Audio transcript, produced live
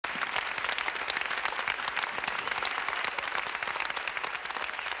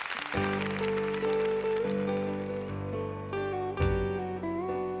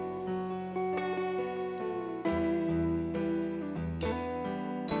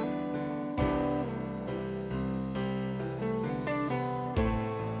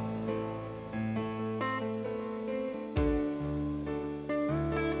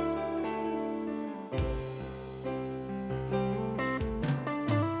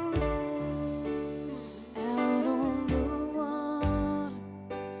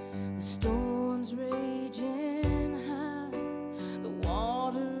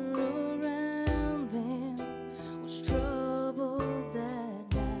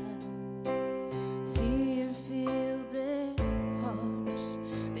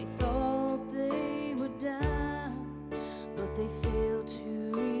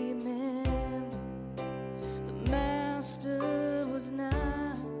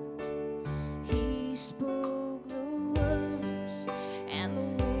spoke the words, and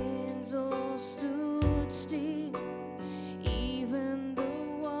the winds all stood still. Even the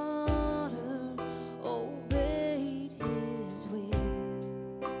water obeyed his will,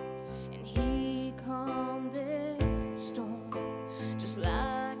 and he calmed their storm, just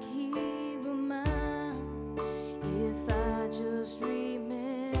like he were mine. If I just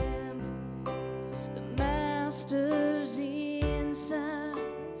remember the master's inside,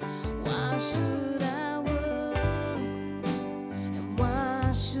 why should I worry, and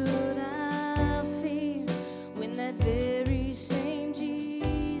why should I fear, when that very same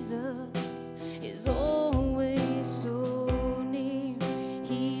Jesus is always so near?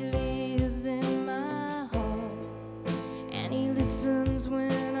 He lives in my heart, and he listens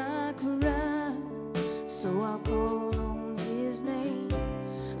when I cry. So I'll call on his name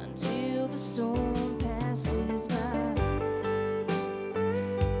until the storm passes by.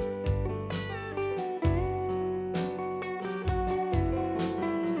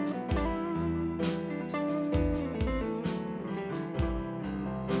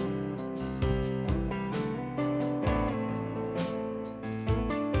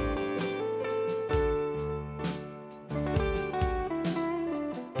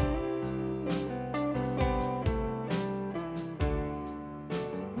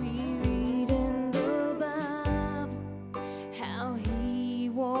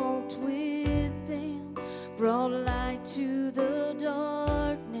 Brought light to the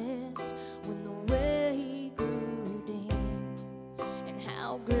darkness when the way grew dim, and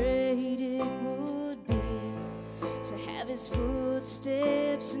how great it would be to have his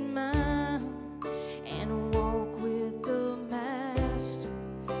footsteps in mine and walk with the Master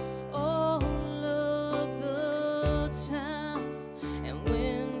all of the time. And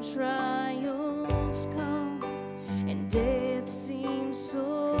when trials come and death seems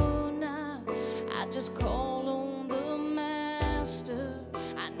so nigh, I just call on the Master.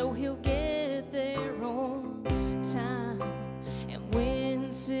 I know he'll get there on time. And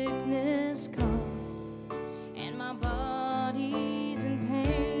when sickness comes and my body's in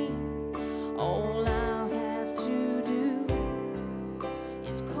pain, all I'll have to do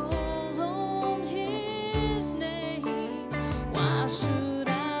is call on his name. Why should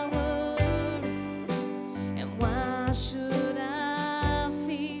I worry, and why should I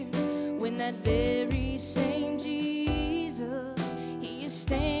fear, when that very same Jesus, he is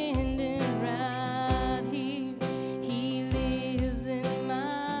standing right here? He lives in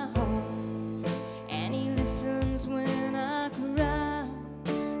my heart, and he listens when I cry.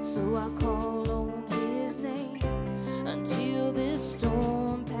 So I call on his name until this storm